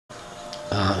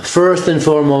First and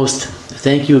foremost,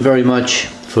 thank you very much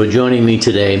for joining me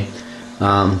today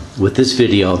with this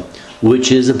video,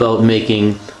 which is about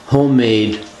making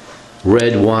homemade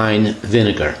red wine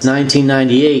vinegar.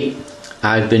 1998,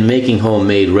 I've been making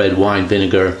homemade red wine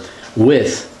vinegar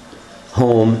with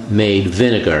homemade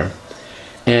vinegar,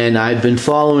 and I've been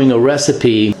following a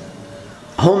recipe.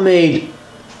 Homemade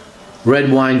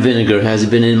red wine vinegar has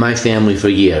been in my family for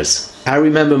years. I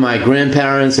remember my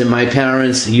grandparents and my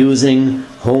parents using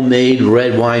homemade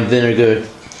red wine vinegar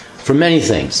for many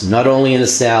things, not only in a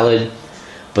salad,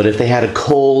 but if they had a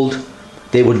cold,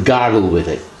 they would gargle with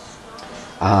it.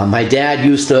 My dad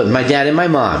and my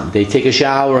mom, they'd take a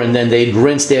shower and then they'd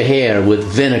rinse their hair with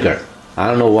vinegar. I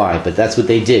don't know why, but that's what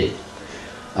they did.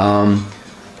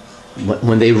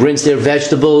 When they rinsed their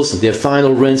vegetables, their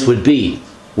final rinse would be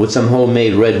with some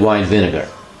homemade red wine vinegar.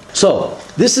 So,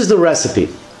 this is the recipe.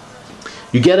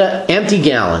 You get an empty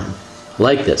gallon,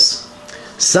 like this.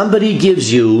 Somebody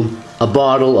gives you a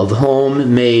bottle of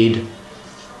homemade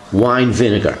wine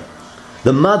vinegar.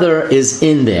 The mother is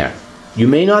in there. You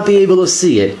may not be able to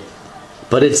see it,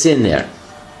 but it's in there.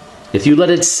 If you let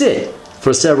it sit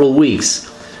for several weeks,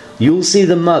 you'll see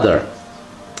the mother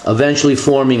eventually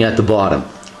forming at the bottom,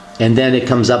 and then it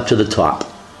comes up to the top.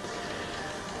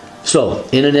 So,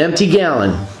 in an empty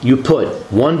gallon, you put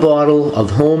 1 bottle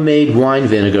of homemade wine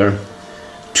vinegar,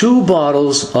 2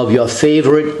 bottles of your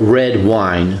favorite red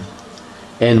wine,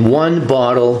 and 1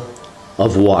 bottle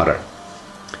of water.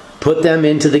 Put them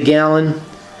into the gallon,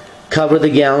 cover the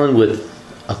gallon with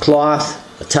a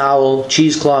cloth, a towel,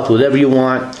 cheesecloth, whatever you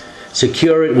want,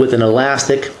 secure it with an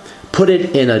elastic, put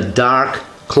it in a dark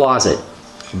closet,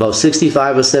 about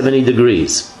 65 or 70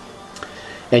 degrees.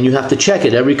 And you have to check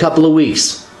it every couple of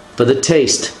weeks for the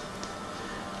taste.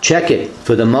 Check it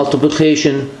for the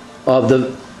multiplication of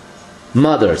the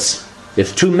mothers.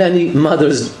 If too many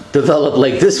mothers develop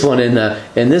like this one in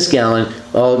this gallon,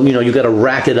 oh, you know, you got to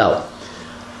rack it out.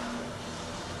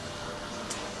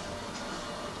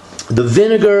 The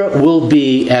vinegar will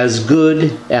be as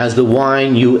good as the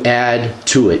wine you add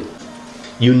to it.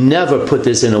 You never put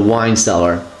this in a wine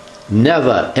cellar.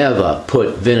 Never ever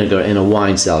put vinegar in a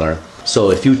wine cellar.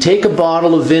 So if you take a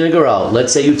bottle of vinegar out,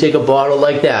 let's say you take a bottle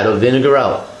like that of vinegar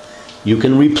out, you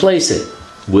can replace it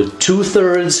with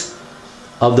 2/3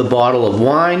 of the bottle of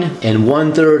wine and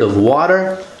 1/3 of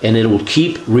water, and it will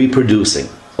keep reproducing.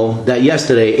 That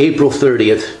yesterday, April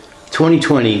 30th,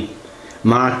 2020,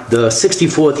 marked the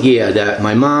 64th year that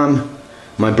my mom,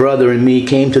 my brother, and me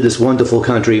came to this wonderful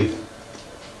country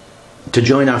to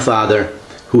join our father,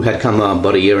 who had come about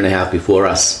 1.5 years before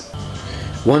us.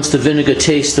 Once the vinegar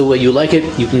tastes the way you like it,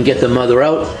 you can get the mother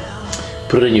out,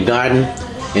 put it in your garden,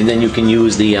 and then you can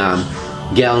use the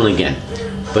gallon again.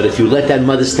 But if you let that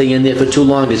mother stay in there for too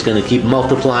long, it's going to keep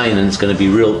multiplying and it's going to be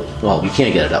real, well, you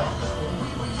can't get it up.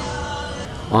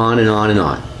 On and on and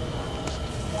on.